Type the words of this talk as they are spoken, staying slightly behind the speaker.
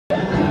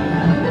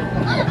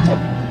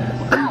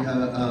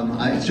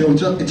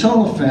So it's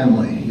all a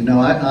family, you know.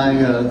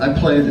 I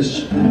play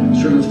this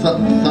sort of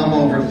thumb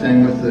over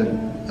thing with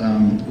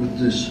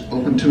this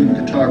open tune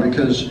guitar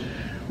because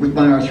with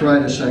my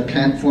arthritis I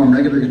can't form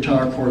regular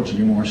guitar chords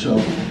anymore. So,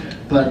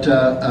 but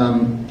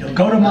you'll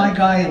go to my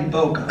guy in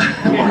Boca.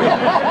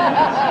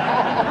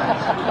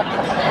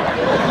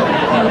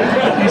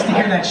 I used to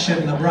hear that shit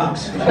in the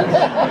Bronx.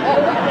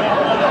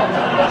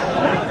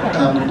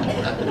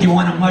 You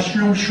want a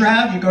mushroom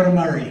shroud? You go to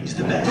Murray. He's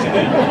the best.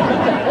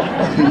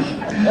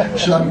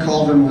 Sean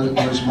Colvin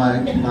was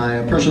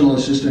my personal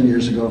assistant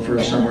years ago for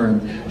a summer,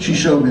 and she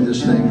showed me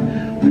this thing,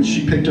 which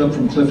she picked up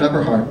from Cliff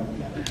Eberhardt,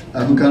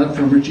 who got it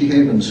from Richie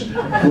Havens, who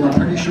I'm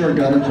pretty sure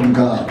got it from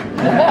God.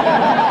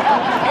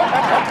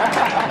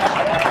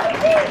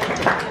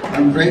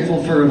 I'm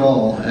grateful for it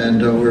all,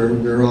 and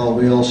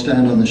we all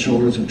stand on the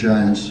shoulders of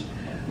giants,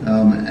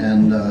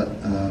 and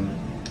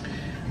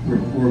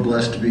we're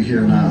blessed to be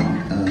here now.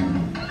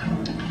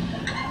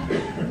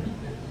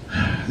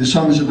 This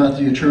song is about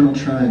the eternal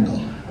triangle: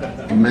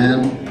 a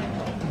man,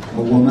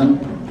 a woman,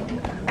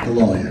 a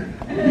lawyer.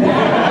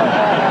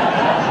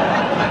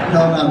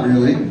 No, not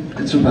really.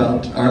 It's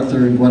about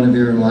Arthur and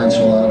Guinevere and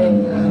Lancelot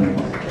and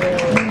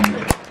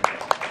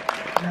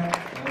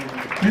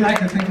we like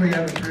to think we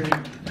have a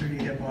pretty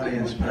hip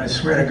audience, but I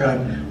swear to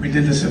God, we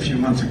did this a few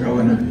months ago,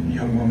 and a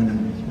young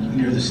woman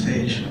near the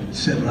stage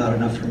said loud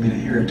enough for me to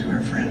hear it to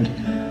her friend,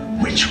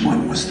 "Which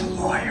one was the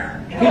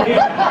lawyer?"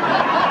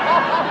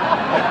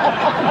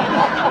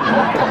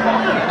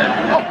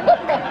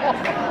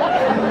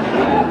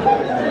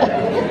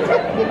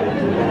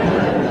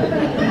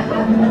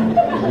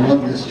 I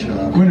love this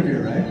job.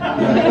 Guinevere, right?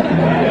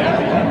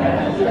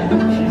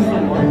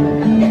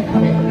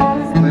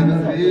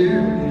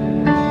 Guinevere,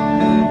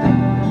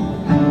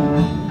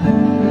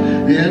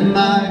 in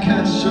my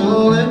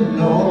castle in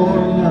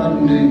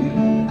Normandy,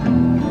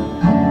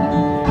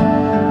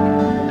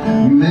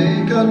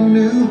 make a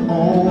new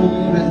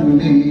home with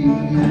me.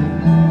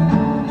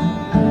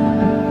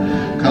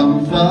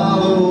 Come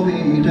follow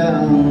me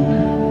down,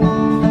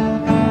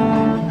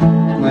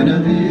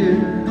 Guinevere.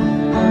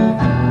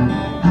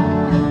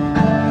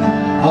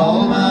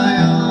 All my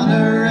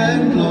honor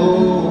and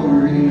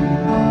glory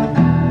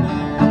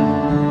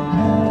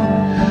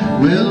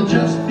will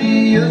just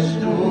be a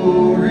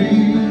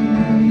story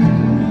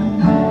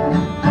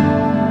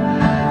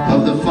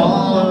of the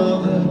fall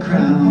of the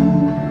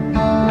crown.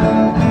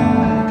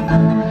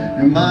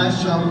 Am I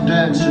some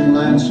dancing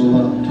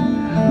Lancelot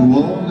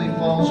who only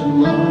falls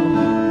in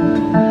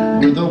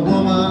love with a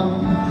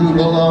woman who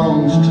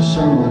belongs to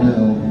someone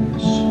else?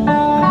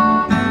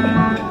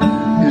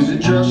 Is it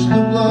just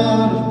the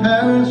blood of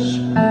Paris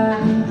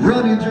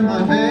running through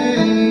my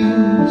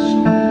veins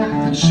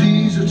that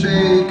sees a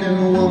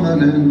taken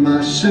woman and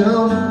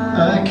myself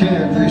I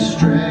can't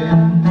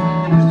restrain?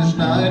 Is this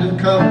knight of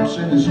cups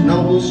in his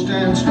noble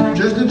stance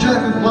just a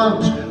jack of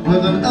clubs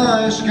with an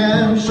eye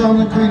askance on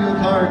the queen of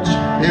hearts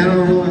in a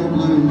royal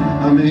blue?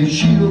 I may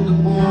shield the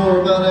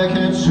poor, but I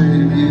can't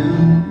save you,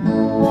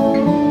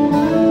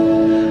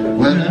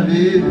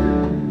 Guinevere.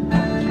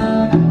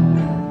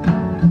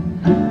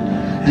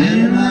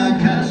 In my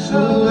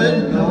castle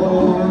in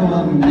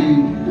Normandy,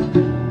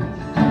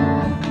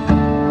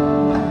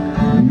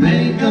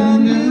 make a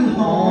new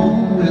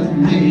home with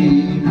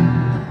me.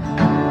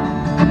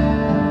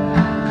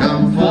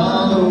 Come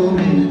follow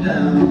me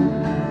down,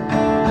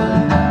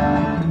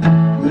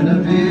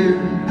 Guinevere.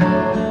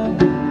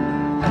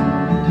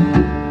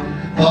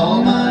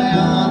 All my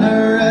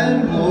honor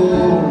and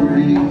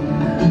glory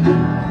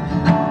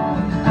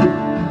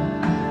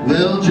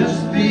will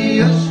just be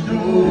a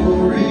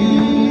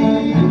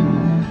story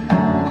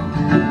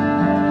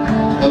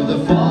of the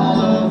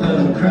fall of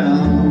the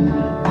crown.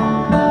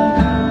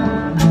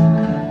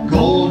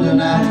 Golden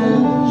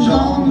apples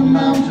on the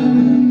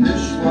mountain,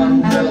 this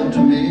one fell to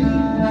me.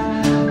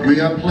 We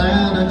are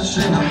planets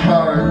in a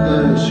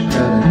heartless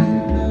gravity.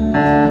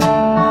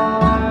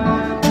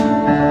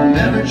 I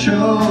never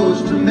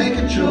chose to make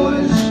a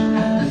choice.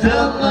 It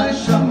felt like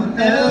someone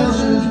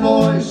else's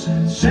voice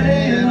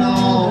saying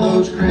all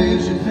those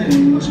crazy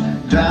things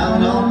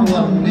down on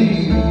one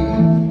knee.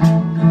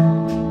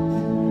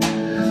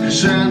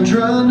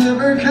 Cassandra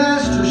never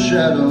cast her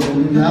shadow,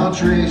 now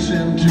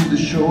tracing to the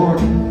shore.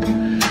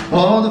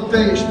 Oh, the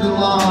face that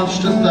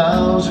launched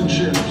 1,000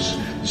 ships,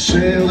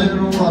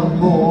 sailing one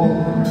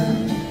more.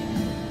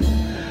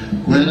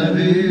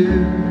 Guinevere,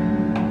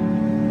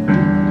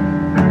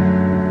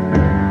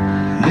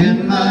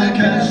 in my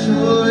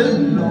castle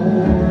in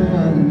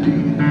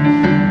Normandy,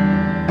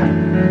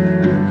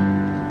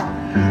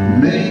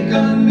 make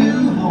a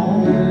new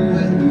home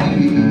with me.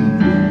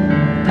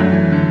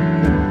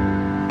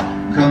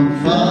 Come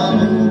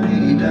follow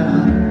me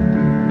down,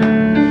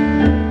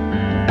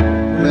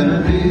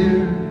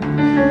 Guinevere.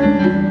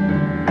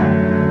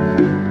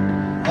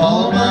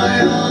 All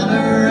my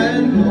honor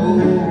and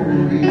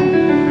glory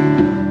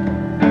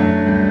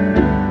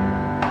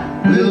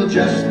will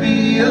just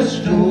be a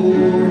story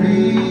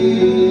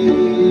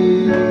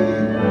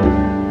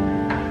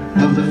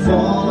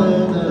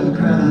of the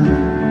crowd.